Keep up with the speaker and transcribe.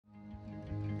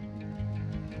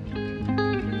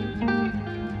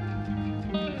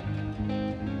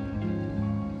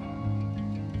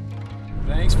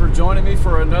joining me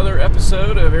for another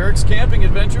episode of Eric's Camping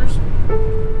Adventures.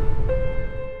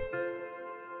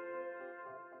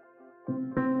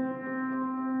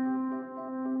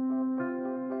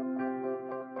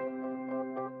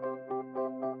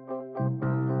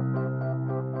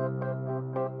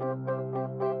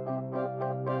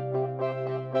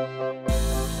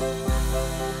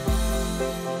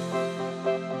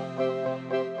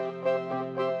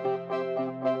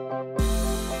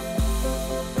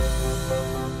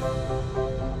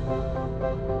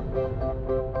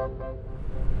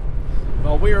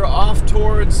 Well, we are off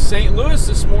towards St. Louis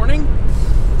this morning.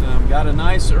 Got a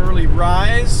nice early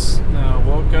rise.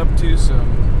 Woke up to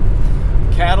some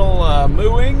cattle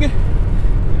mooing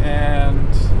and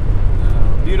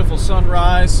beautiful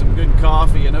sunrise, some good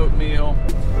coffee and oatmeal.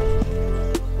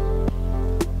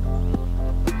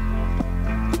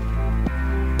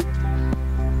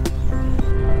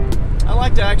 I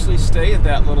like to actually stay at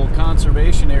that little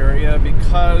conservation area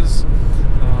because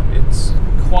it's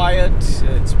quiet,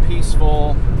 it's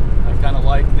peaceful. I kind of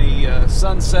like the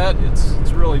sunset.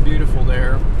 It's really beautiful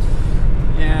there.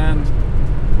 And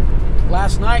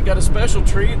last night got a special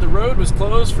treat. The road was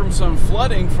closed from some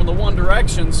flooding from the one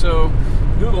direction, so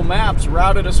Google Maps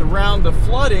routed us around the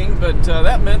flooding, but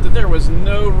that meant that there was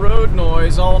no road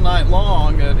noise all night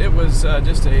long. It was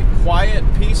just a quiet,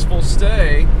 peaceful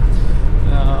stay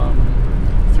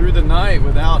through the night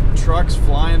without trucks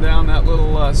flying down that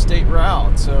little state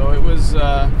route. So it was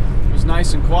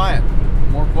nice and quiet,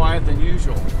 more quiet than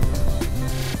usual.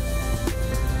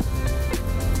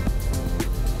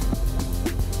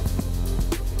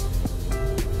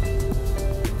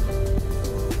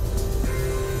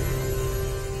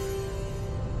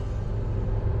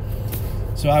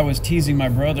 So I was teasing my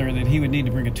brother that he would need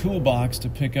to bring a toolbox to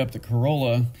pick up the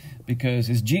Corolla because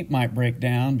his Jeep might break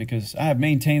down, because I have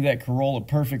maintained that Corolla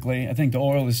perfectly. I think the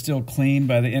oil is still clean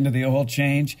by the end of the oil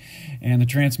change, and the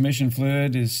transmission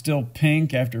fluid is still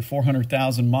pink after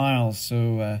 400,000 miles.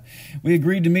 So we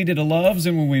agreed to meet at a Love's,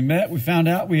 and when we met, we found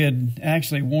out we had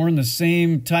actually worn the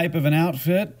same type of an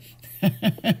outfit.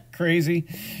 Crazy.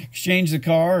 Exchanged the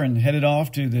car and headed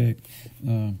off to the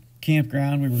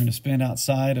campground we were going to spend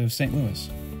outside of St. Louis.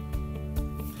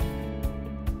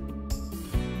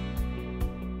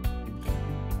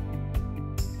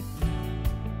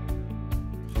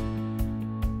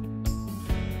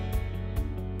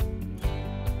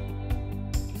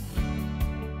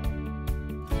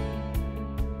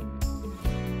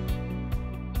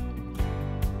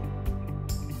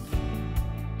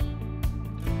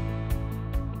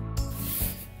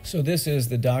 So this is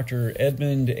the Dr.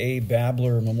 Edmond A.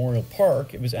 Babler Memorial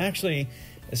Park. It was actually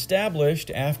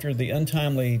established after the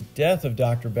untimely death of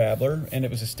Dr. Babler, and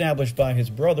it was established by his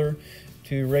brother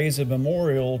to raise a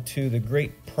memorial to the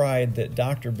great pride that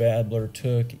Dr. Babler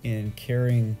took in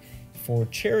caring for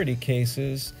charity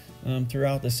cases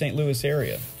throughout the St. Louis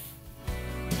area.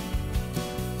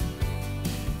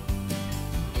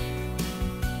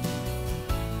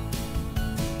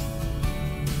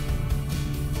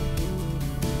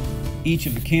 Each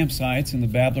of the campsites in the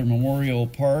Babler Memorial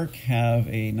Park have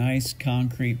a nice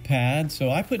concrete pad, so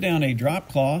I put down a drop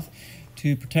cloth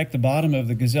to protect the bottom of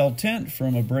the gazelle tent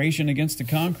from abrasion against the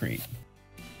concrete.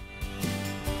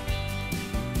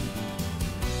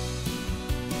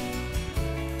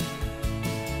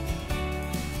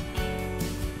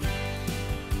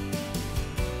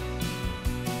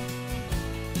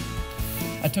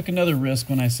 I took another risk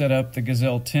when I set up the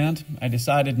gazelle tent. I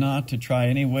decided not to try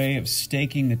any way of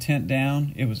staking the tent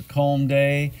down. It was a calm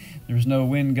day, there was no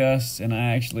wind gusts, and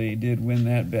I actually did win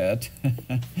that bet.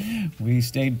 We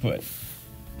stayed put.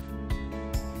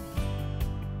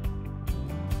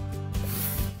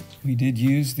 We did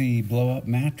use the blow-up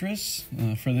mattress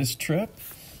for this trip.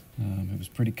 It was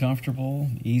pretty comfortable,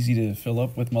 easy to fill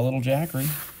up with my little Jackery.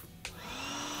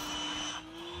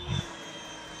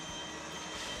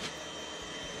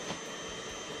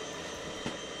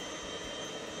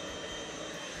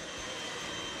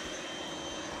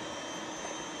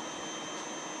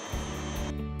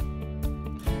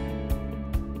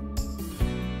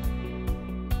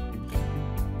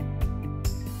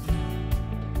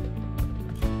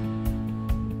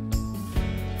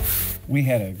 We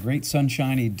had a great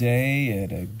sunshiny day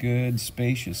at a good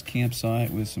spacious campsite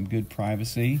with some good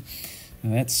privacy.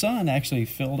 And that sun actually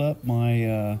filled up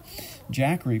my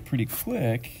Jackery pretty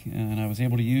quick, and I was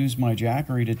able to use my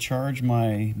Jackery to charge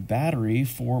my battery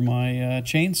for my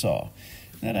chainsaw.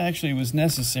 That actually was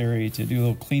necessary to do a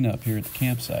little cleanup here at the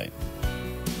campsite.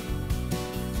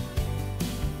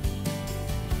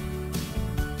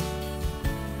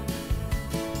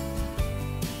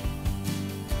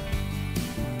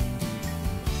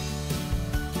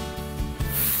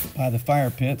 By the fire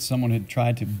pit, someone had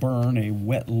tried to burn a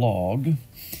wet log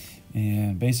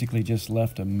and basically just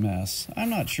left a mess. I'm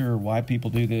not sure why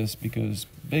people do this, because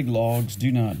big logs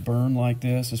do not burn like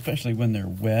this, especially when they're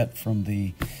wet from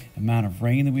the amount of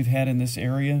rain that we've had in this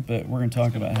area, but we're going to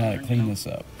talk about how to clean this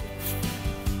up.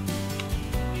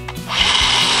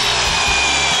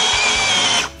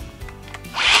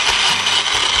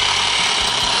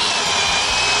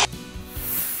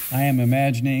 I am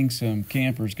imagining some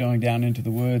campers going down into the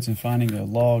woods and finding a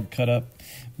log cut up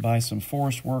by some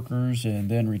forest workers and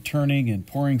then returning and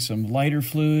pouring some lighter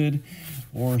fluid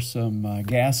or some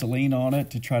gasoline on it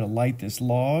to try to light this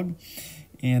log.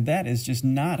 And that is just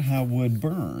not how wood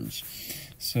burns.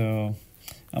 So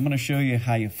I'm going to show you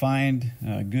how you find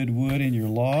good wood in your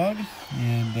log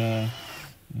and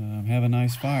have a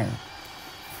nice fire.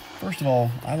 First of all,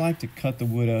 I like to cut the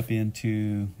wood up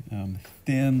into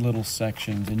thin little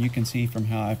sections, and you can see from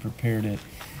how I prepared it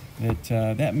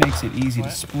that that makes it easy to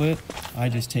split. I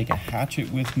just take a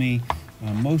hatchet with me.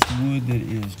 Most wood that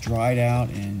is dried out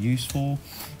and useful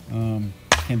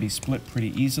can be split pretty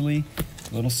easily.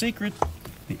 Little secret,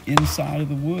 the inside of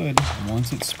the wood,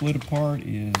 once it's split apart,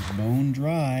 is bone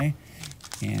dry,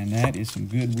 and that is some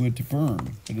good wood to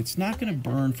burn. But it's not going to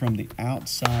burn from the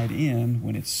outside in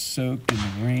when it's soaked in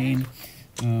the rain.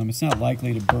 It's not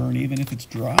likely to burn even if it's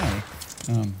dry.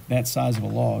 That size of a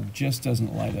log just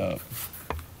doesn't light up.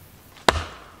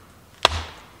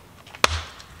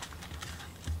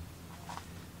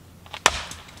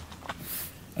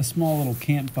 A small little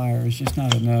campfire is just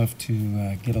not enough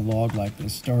to get a log like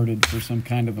this started for some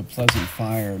kind of a pleasant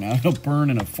fire. Now, it'll burn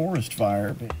in a forest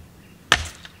fire, but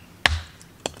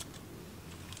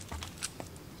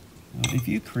if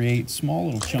you create small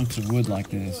little chunks of wood like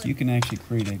this, you can actually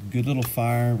create a good little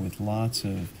fire with lots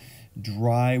of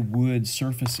dry wood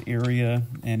surface area,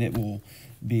 and it will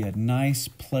be a nice,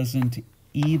 pleasant,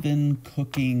 even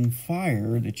cooking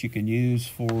fire that you can use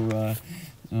for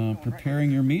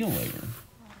preparing your meal later.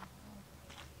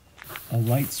 A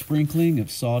light sprinkling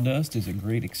of sawdust is a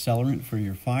great accelerant for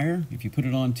your fire. If you put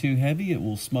it on too heavy, it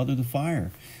will smother the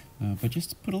fire. But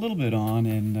just put a little bit on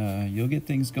and you'll get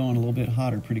things going a little bit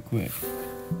hotter pretty quick.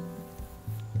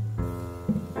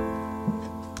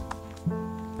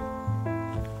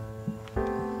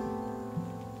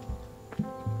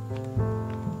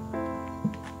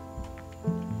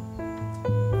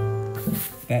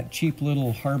 That cheap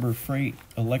little Harbor Freight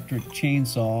electric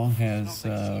chainsaw has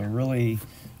really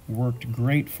worked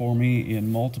great for me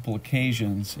in multiple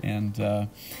occasions, and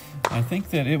I think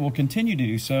that it will continue to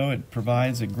do so. It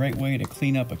provides a great way to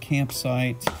clean up a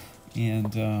campsite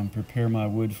and prepare my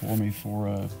wood for me for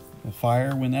a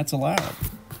fire when that's allowed.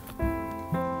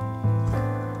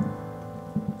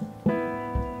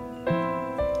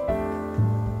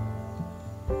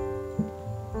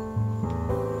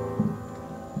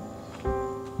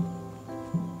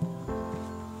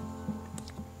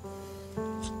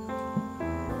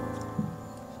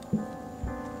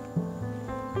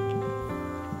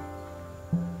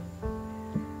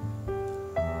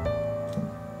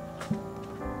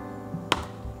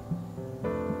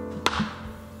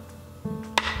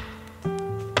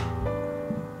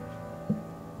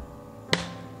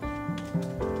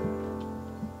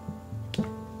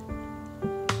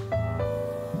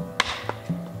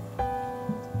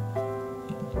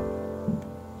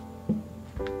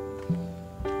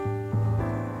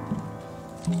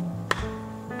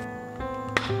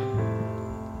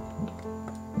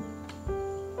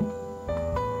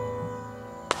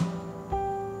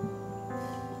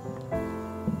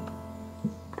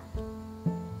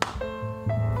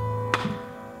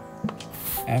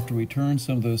 After we turned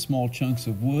some of those small chunks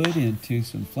of wood into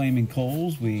some flaming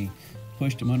coals, we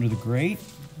pushed them under the grate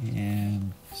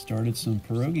and started some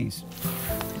pierogies.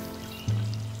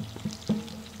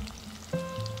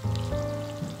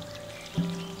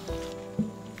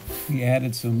 We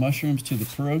added some mushrooms to the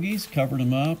pierogies, covered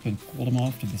them up, and pulled them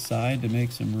off to the side to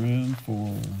make some room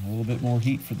for a little bit more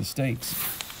heat for the steaks.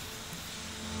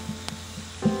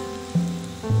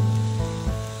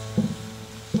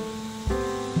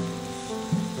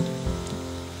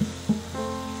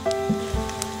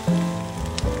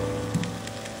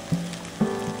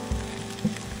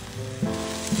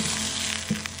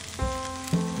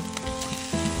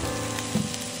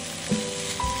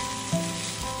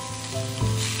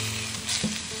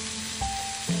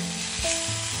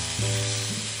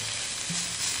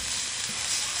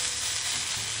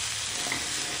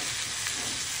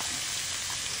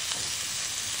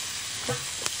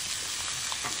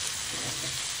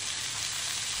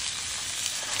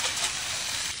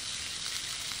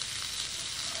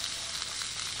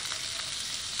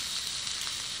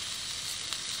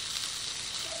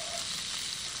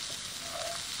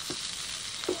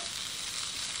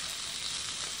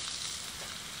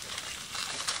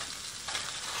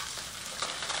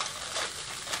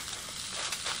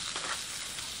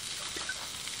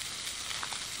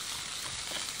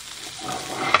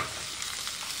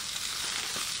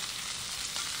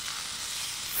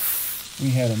 We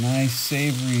had a nice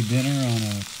savory dinner on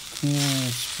a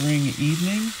cool spring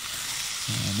evening.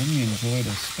 Then we enjoyed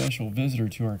a special visitor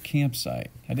to our campsite.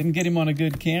 I didn't get him on a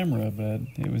good camera, but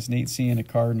it was neat seeing a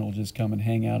cardinal just come and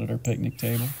hang out at our picnic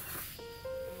table.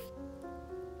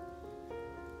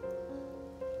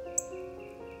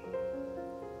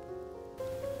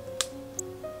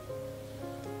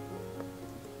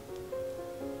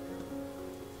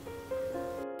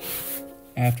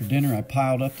 After dinner, I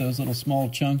piled up those little small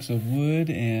chunks of wood,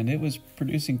 and it was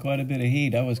producing quite a bit of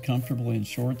heat. I was comfortable in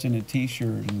shorts and a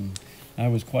t-shirt, and I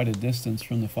was quite a distance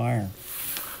from the fire.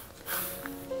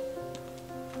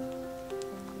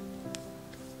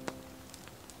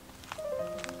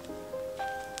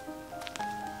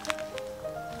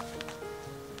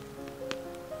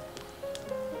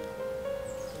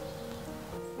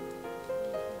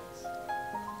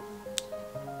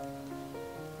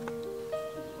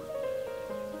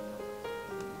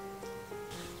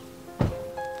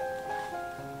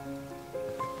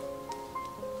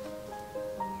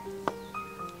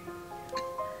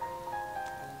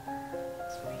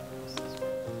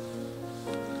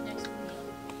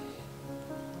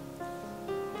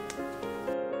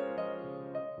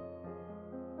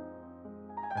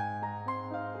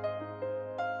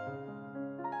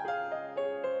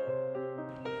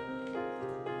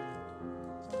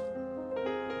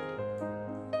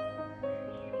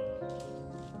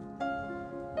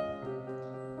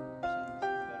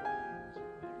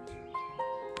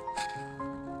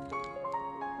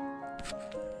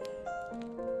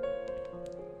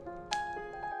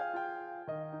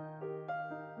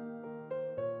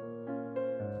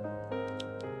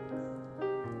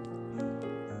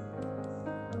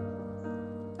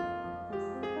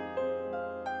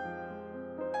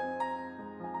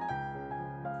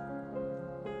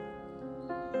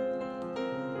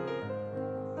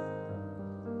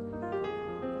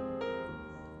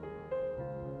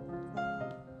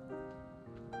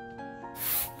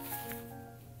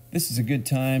 This is a good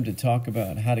time to talk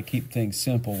about how to keep things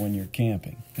simple when you're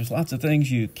camping. There's lots of things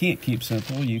you can't keep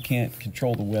simple. You can't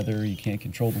control the weather, you can't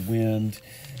control the wind,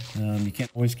 you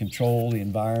can't always control the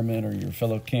environment or your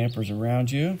fellow campers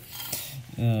around you.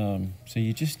 So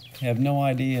you just have no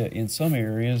idea in some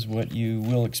areas what you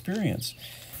will experience.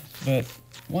 But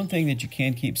one thing that you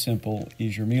can keep simple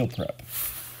is your meal prep.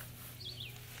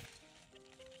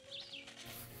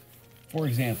 For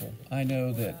example, I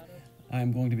know that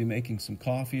I'm going to be making some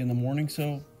coffee in the morning,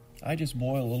 so I just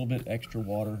boil a little bit extra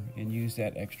water and use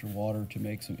that extra water to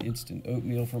make some instant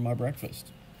oatmeal for my breakfast.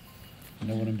 I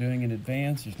know what I'm doing in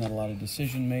advance. There's not a lot of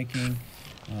decision making.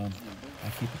 I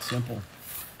keep it simple.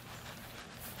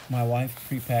 My wife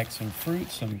pre-packed some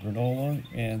fruit, some granola,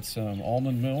 and some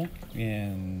almond milk,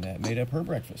 and that made up her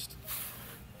breakfast.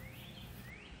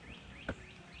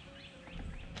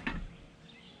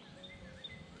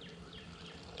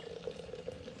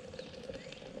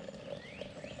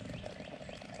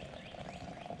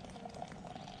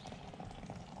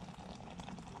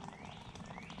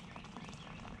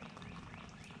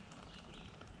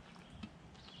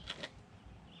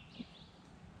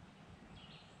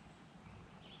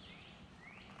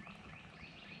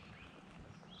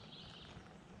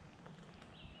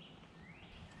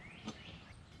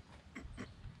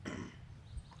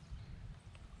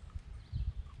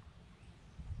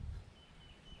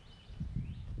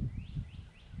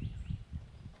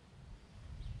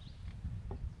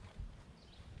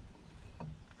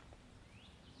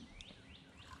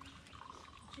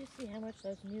 Did you see how much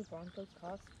those new Broncos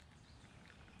cost?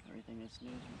 Everything that's new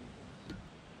is ridiculous.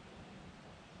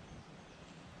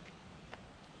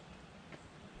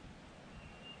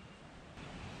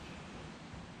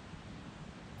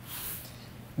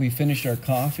 We finished our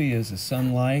coffee as the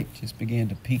sunlight just began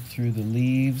to peek through the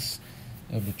leaves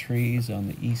of the trees on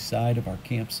the east side of our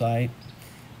campsite,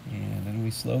 and then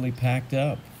we slowly packed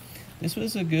up. This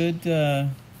was a good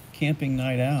camping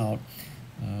night out.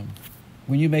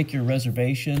 When you make your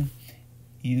reservation,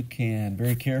 you can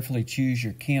very carefully choose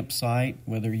your campsite,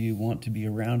 whether you want to be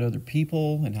around other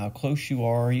people and how close you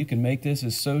are. You can make this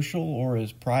as social or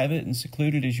as private and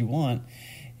secluded as you want,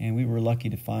 and we were lucky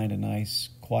to find a nice,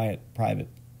 quiet, private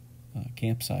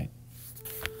campsite.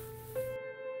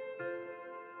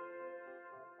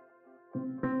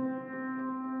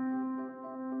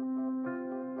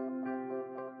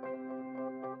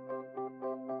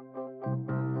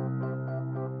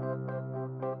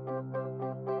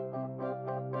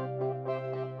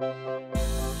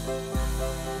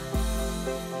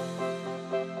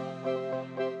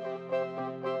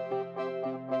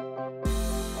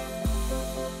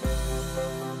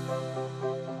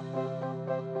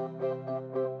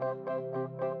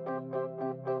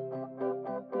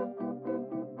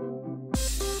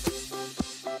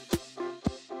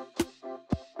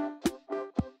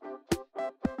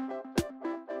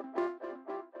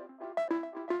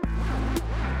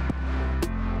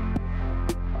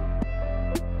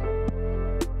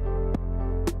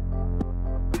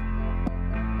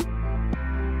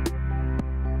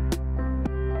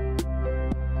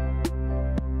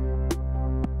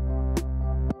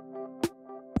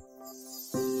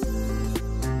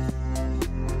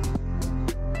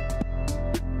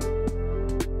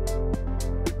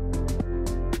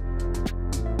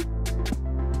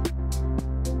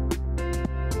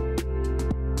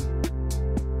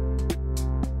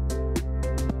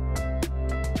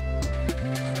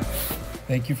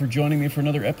 Thank you for joining me for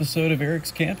another episode of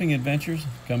Eric's Camping Adventures.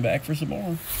 Come back for some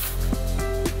more.